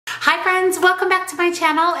Hi friends, welcome back to my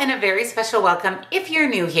channel and a very special welcome if you're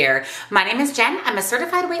new here. My name is Jen. I'm a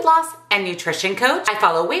certified weight loss and nutrition coach. I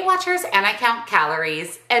follow Weight Watchers and I count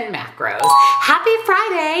calories and macros. Happy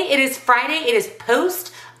Friday. It is Friday. It is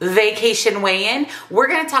post vacation weigh-in. We're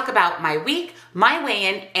going to talk about my week, my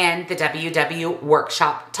weigh-in, and the WW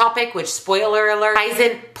workshop topic, which, spoiler alert, ties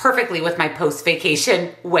in perfectly with my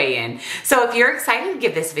post-vacation weigh-in. So if you're excited,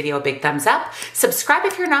 give this video a big thumbs up. Subscribe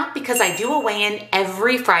if you're not, because I do a weigh-in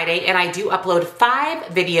every Friday and I do upload 5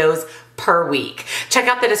 videos per week. Check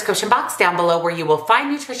out the description box down below where you will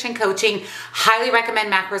find nutrition coaching. Highly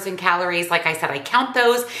recommend macros and calories. Like I said, I count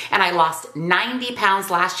those and I lost 90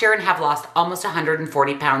 pounds last year and have lost almost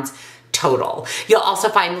 140 pounds total. You'll also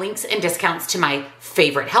find links and discounts to my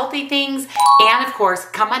favorite healthy things. And of course,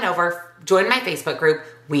 come on over, join my Facebook group.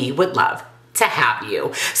 We would love to have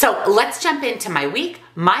you. So let's jump into my week,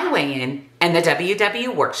 my weigh-in, and the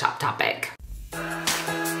WW workshop topic.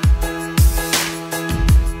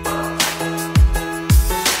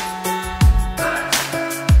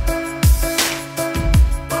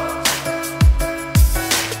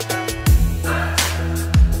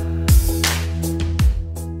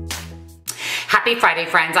 Happy Friday,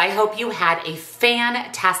 friends. I hope you had a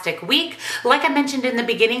fantastic week. Like I mentioned in the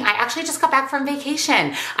beginning, I actually just got back from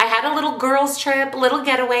vacation. I had a little girls trip, little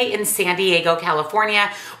getaway in San Diego,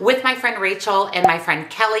 California with my friend Rachel and my friend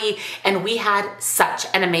Kelly, and we had such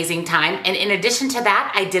an amazing time. And in addition to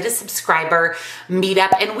that, I did a subscriber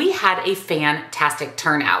meetup and we had a fantastic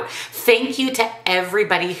turnout. Thank you to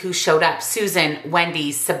everybody who showed up. Susan,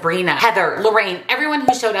 Wendy, Sabrina, Heather, Lorraine, everyone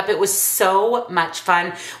who showed up. It was so much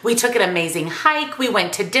fun. We took an amazing hike. We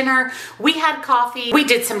went to dinner. We had coffee. We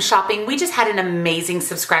did some shopping. We just had an amazing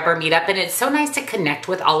subscriber meetup, and it's so nice to connect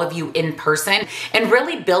with all of you in person and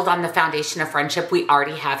really build on the foundation of friendship we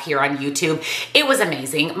already have here on YouTube. It was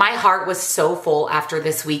amazing. My heart was so full after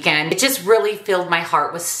this weekend. It just really filled my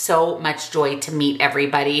heart with so much joy to meet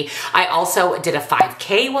everybody. I also did a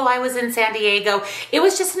 5K while I was in San Diego. It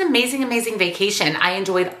was just an amazing, amazing vacation. I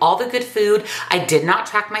enjoyed all the good food. I did not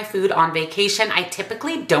track my food on vacation. I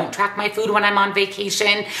typically don't track my food when I'm on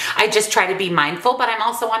vacation. I just try to be mindful, but I'm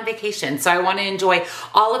also on vacation. So I want to enjoy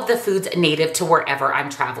all of the foods native to wherever I'm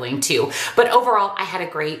traveling to. But overall, I had a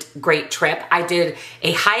great trip. I did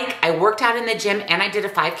a hike, I worked out in the gym, and I did a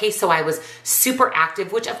 5K. So I was super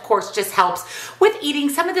active, which of course just helps with eating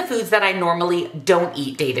some of the foods that I normally don't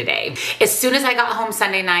eat day to day. As soon as I got home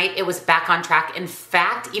Sunday night, it was back on track. In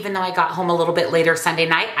fact, even though I got home a little bit later Sunday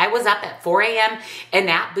night, I was up at 4 a.m. and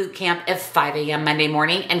at boot camp at 5 a.m. Monday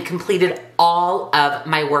morning and completed all of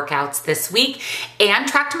my workouts this week and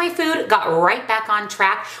tracked my food, got right back on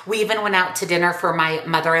track. We even went out to dinner for my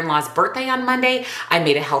mother-in-law's birthday on Monday. I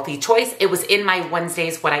made a healthy choice. It was in my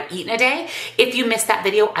Wednesdays what I eat in a day. If you missed that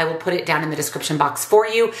video, I will put it down in the description box for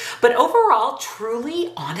you. But overall,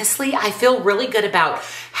 truly, honestly, I feel really good about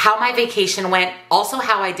how my vacation went, also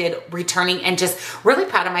how I did returning, and just really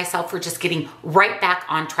proud of myself for just getting right back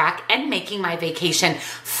on track and making my vacation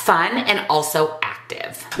fun and also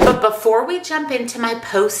active. But before we jump into my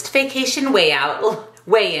post-vacation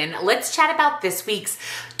weigh-in, let's chat about this week's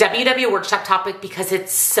WW workshop topic because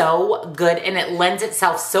it's so good and it lends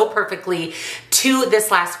itself so perfectly to this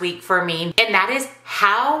last week for me, and that is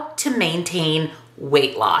how to maintain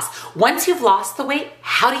weight loss. Once you've lost the weight,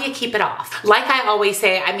 how do you keep it off? Like I always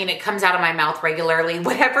say, I mean, it comes out of my mouth regularly.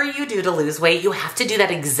 Whatever you do to lose weight, you have to do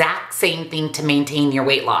that exact same thing to maintain your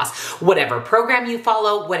weight loss. Whatever program you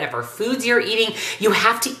follow, whatever foods you're eating, you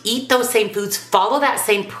have to eat those same foods, follow that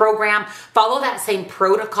same program, follow that same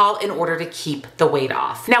protocol in order to keep the weight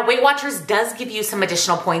off. Now, Weight Watchers does give you some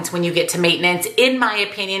additional points when you get to maintenance. In my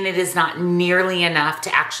opinion, it is not nearly enough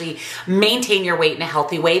to actually maintain your weight in a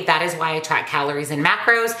healthy way. That is why I track calories and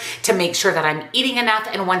macros to make sure that I'm eating enough.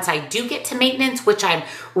 And once I do get to maintenance, which I'm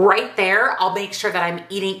right there, I'll make sure that I'm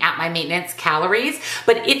eating at my maintenance calories.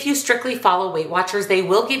 But if you strictly follow Weight Watchers, they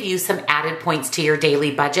will give you some added points to your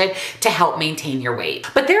daily budget to help maintain your weight.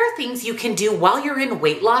 But there are things you can do while you're in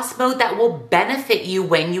weight loss mode that will benefit you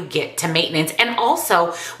when you get to maintenance and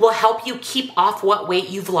also will help you keep off what weight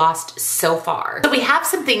you've lost so far. So we have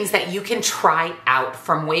some things that you can try out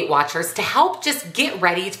from Weight Watchers to help just get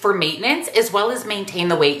ready for maintenance as well as maintain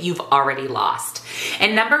the weight you've already lost.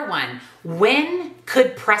 And number 1, when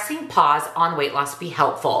could pressing pause on weight loss be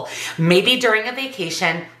helpful? Maybe during a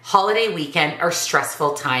vacation, holiday weekend, or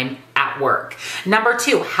stressful time at work. Number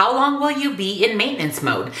 2, how long will you be in maintenance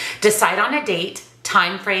mode? Decide on a date,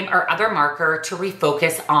 time frame, or other marker to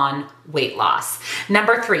refocus on weight loss.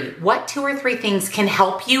 Number 3, what 2 or 3 things can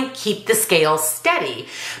help you keep the scale steady?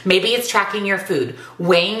 Maybe it's tracking your food,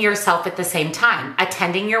 weighing yourself at the same time,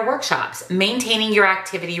 attending your workshops, maintaining your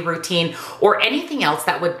activity routine, or anything else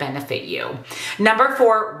that would benefit you. Number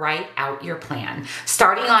 4, write out your plan.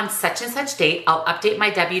 Starting on such and such date, I'll update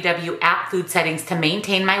my WW app food settings to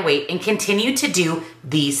maintain my weight and continue to do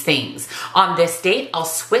these things. On this date, I'll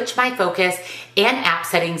switch my focus and app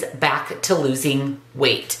settings back to losing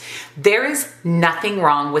weight. There is nothing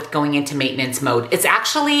wrong with going into maintenance mode. It's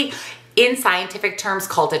actually, in scientific terms,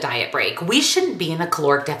 called a diet break. We shouldn't be in a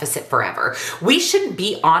caloric deficit forever. We shouldn't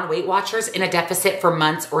be on Weight Watchers in a deficit for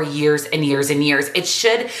months or years and years and years. There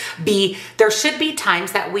should be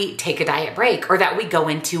times that we take a diet break or that we go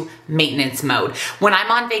into maintenance mode. When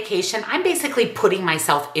I'm on vacation, I'm basically putting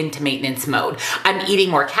myself into maintenance mode. I'm eating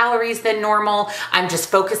more calories than normal. I'm just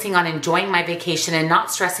focusing on enjoying my vacation and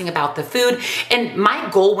not stressing about the food. And my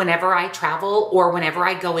goal whenever I travel or whenever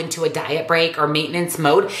I go into a diet break or maintenance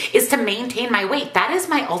mode is to maintain my weight. That is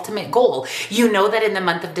my ultimate goal. You know that in the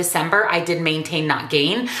month of December, I did maintain, not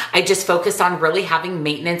gain. I just focused on really having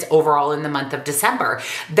maintenance overall in the month of December.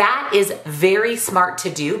 That is very smart to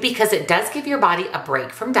do because it does give your body a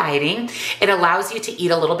break from dieting. It allows you to eat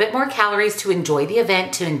a little bit more calories to enjoy the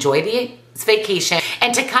event, to enjoy the vacation,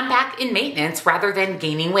 and to come back in maintenance rather than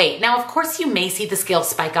gaining weight. Now, of course, you may see the scale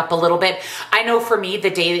spike up a little bit. I know for me, the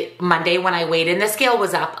day Monday when I weighed in, the scale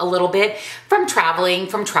was up a little bit from traveling,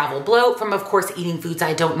 from travel bloat, from of course eating foods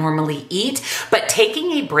I don't normally eat. But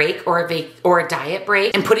taking a break or a diet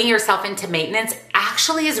break and putting yourself into maintenance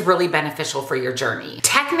actually is really beneficial for your journey.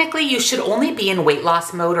 Technically, you should only be in weight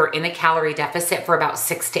loss mode or in a calorie deficit for about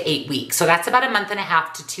 6 to 8 weeks. So that's about a month and a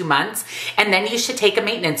half to 2 months. And then you should take a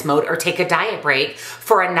maintenance mode or take a diet break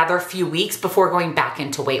for another few weeks before going back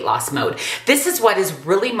into weight loss mode. This is what is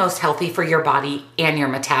really most healthy for your body and your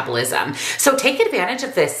metabolism. So take advantage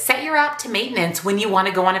of this. Set your app to maintenance when you want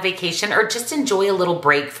to go on a vacation or just enjoy a little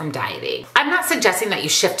break from dieting. I'm not suggesting that you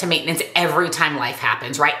shift to maintenance every time life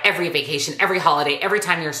happens, right? Every vacation, every holiday, every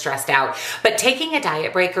time you're stressed out. But taking a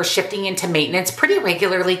diet break or shifting into maintenance pretty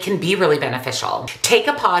regularly can be really beneficial. Take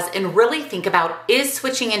a pause and really think about, is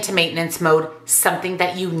switching into maintenance mode something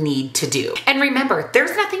that you need to do? And remember,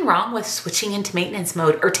 there's nothing wrong with switching into maintenance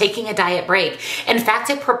mode or taking a diet break. In fact,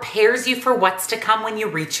 it prepares you for what's to come when you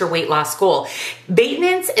reach your weight loss goal.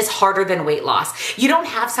 Maintenance is harder than weight loss. You don't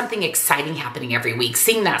have something exciting happening every week,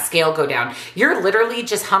 seeing that scale go down. You're literally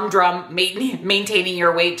just humdrum maintaining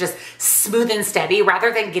your weight just smooth and steady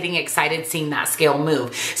rather than getting excited seeing that scale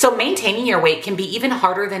move. So maintaining your weight can be even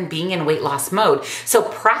harder than being in weight loss mode. So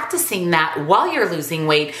practicing that while you're losing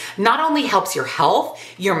weight not only helps your health,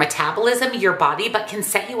 your metabolism, your body, but can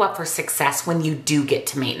set you up for success when you do get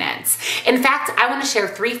to maintenance. In fact, I want to share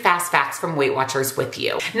 3 fast facts from Weight Watchers with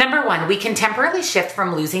you. Number 1, we can temporarily shift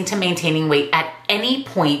from losing to maintaining weight at any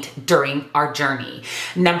point during our journey.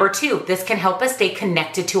 Number 2, this can help us stay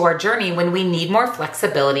connected to our journey when we need more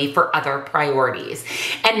flexibility for other priorities.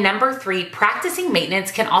 And number 3, practicing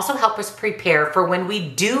maintenance can also help us prepare for when we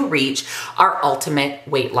do reach our ultimate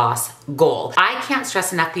weight loss goal. I can't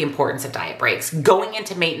stress enough the importance of diet breaks. Going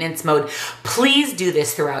into maintenance mode, please do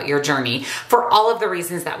this throughout your journey for all of the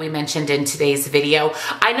reasons that we mentioned in today's video.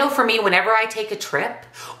 I know for me, whenever I take a trip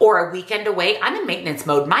or a weekend away, I'm in maintenance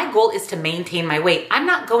mode. My goal is to maintain my weight. I'm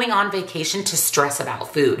not going on vacation to stress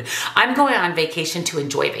about food. I'm going on vacation to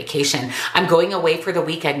enjoy vacation. I'm going away for the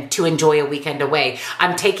weekend to enjoy a weekend away.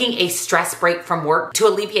 I'm taking a stress break from work to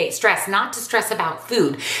alleviate stress, not to stress about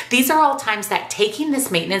food. These are all times that taking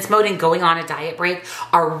this maintenance mode and going on a diet break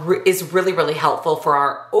is really, really helpful for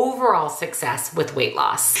our overall success with weight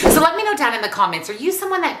loss. So let me know down in the comments, are you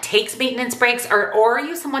someone that takes maintenance breaks or are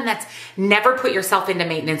you someone that's never put yourself into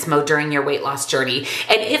maintenance mode during your weight loss journey?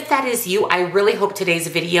 And if that is you, I really hope today's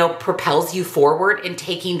video propels you forward in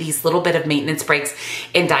taking these little bit of maintenance breaks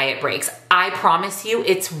and diet breaks. I promise you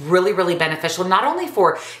it's really, really beneficial, not only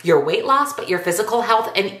for your weight loss, but your physical health,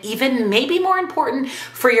 and even maybe more important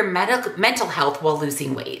for your mental health while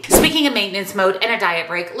losing weight. Speaking of maintenance mode and a diet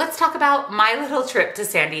break, let's talk about my little trip to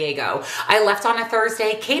San Diego. I left on a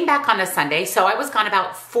Thursday, came back on a Sunday, so I was gone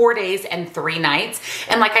about 4 days and 3 nights.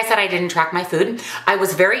 And like I said, I didn't track my food. I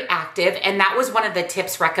was very active, and that was one of the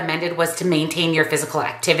tips recommended, was to maintain your physical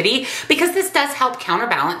activity, because this does help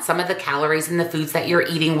counterbalance some of the calories in the foods that you're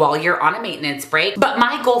eating while you're on a maintenance break. But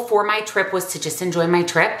my goal for my trip was to just enjoy my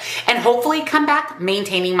trip and hopefully come back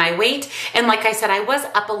maintaining my weight. And like I said, I was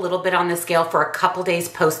up a little bit on the scale for a couple days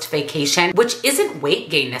post vacation, which isn't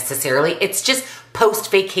weight gain necessarily. It's just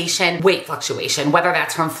post-vacation weight fluctuation, whether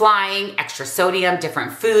that's from flying, extra sodium,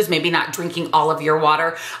 different foods, maybe not drinking all of your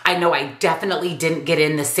water. I know I definitely didn't get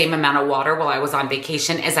in the same amount of water while I was on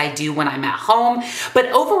vacation as I do when I'm at home. But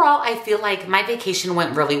overall, I feel like my vacation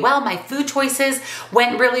went really well. My food choices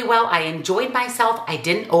went really well. I enjoyed myself. I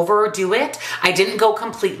didn't overdo it. I didn't go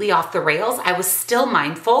completely off the rails. I was still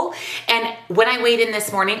mindful. And when I weighed in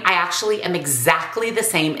this morning, I actually am exactly the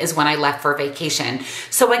same as when I left for vacation.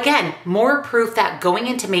 So again, more proof that going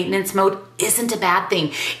into maintenance mode isn't a bad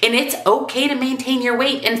thing. And it's okay to maintain your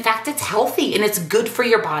weight. In fact, it's healthy and it's good for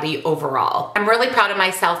your body overall. I'm really proud of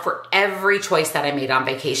myself for every choice that I made on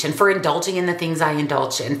vacation, for indulging in the things I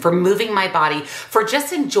indulged in, for moving my body, for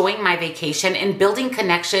just enjoying my vacation and building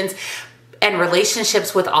connections and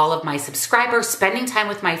relationships with all of my subscribers, spending time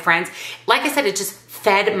with my friends. Like I said, it just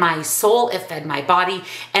fed my soul, it fed my body,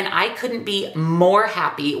 and I couldn't be more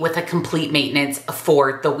happy with a complete maintenance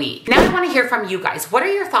for the week. Now I want to hear from you guys. What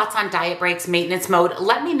are your thoughts on diet breaks, maintenance mode?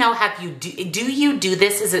 Let me know, do you do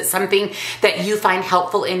this? Is it something that you find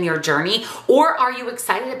helpful in your journey? Or are you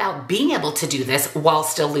excited about being able to do this while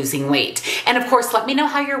still losing weight? And of course, let me know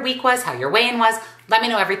how your week was, how your weigh-in was. Let me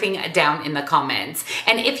know everything down in the comments.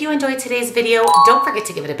 And if you enjoyed today's video, don't forget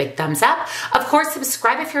to give it a big thumbs up. Of course,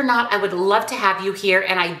 subscribe if you're not. I would love to have you here.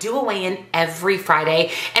 And I do a weigh-in every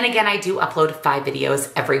Friday. And again, I do upload 5 videos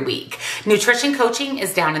every week. Nutrition coaching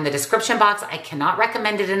is down in the description box. I cannot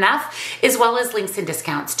recommend it enough, as well as links and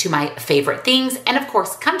discounts to my favorite things. And of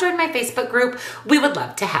course, come join my Facebook group. We would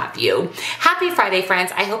love to have you. Happy Friday,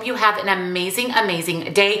 friends. I hope you have an amazing,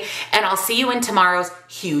 amazing day. And I'll see you in tomorrow's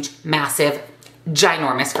huge, massive,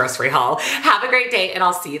 ginormous grocery haul. Have a great day, and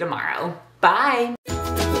I'll see you tomorrow. Bye.